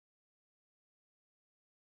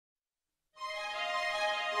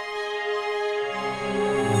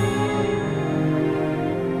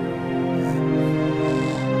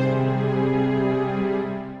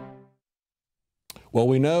Well,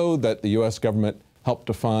 we know that the U.S. government helped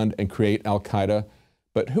to fund and create al-Qaeda,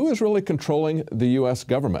 but who is really controlling the U.S.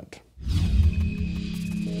 government?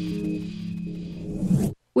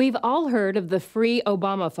 We've all heard of the free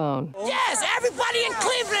Obamaphone. Yes, everybody in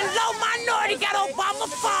Cleveland, low minority, got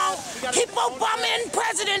Obamaphone. Keep Obama in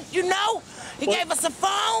president, you know. He gave us a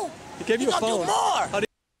phone. He gave you a phone. Do more.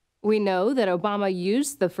 We know that Obama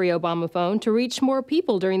used the free Obamaphone to reach more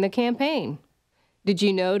people during the campaign. Did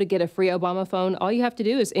you know to get a free Obamaphone, all you have to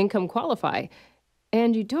do is income qualify,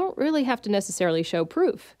 and you don't really have to necessarily show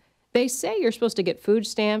proof. They say you're supposed to get food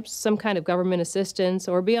stamps, some kind of government assistance,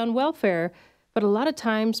 or be on welfare, but a lot of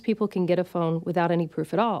times people can get a phone without any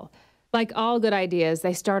proof at all. Like all good ideas,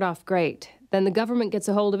 they start off great. Then the government gets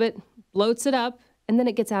a hold of it, bloats it up, and then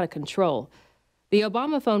it gets out of control. The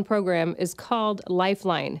Obamaphone program is called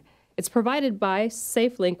Lifeline. It's provided by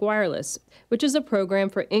SafeLink Wireless, which is a program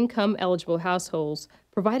for income-eligible households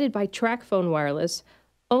provided by TracFone Wireless,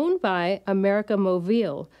 owned by America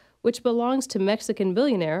Movil, which belongs to Mexican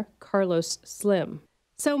billionaire Carlos Slim.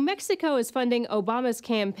 So Mexico is funding Obama's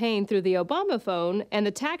campaign through the Obamaphone, and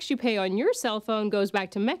the tax you pay on your cell phone goes back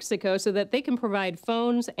to Mexico so that they can provide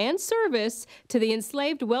phones and service to the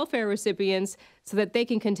enslaved welfare recipients so that they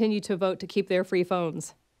can continue to vote to keep their free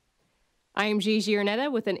phones. I am Gigi Arnetta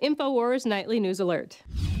with an InfoWars Nightly News Alert.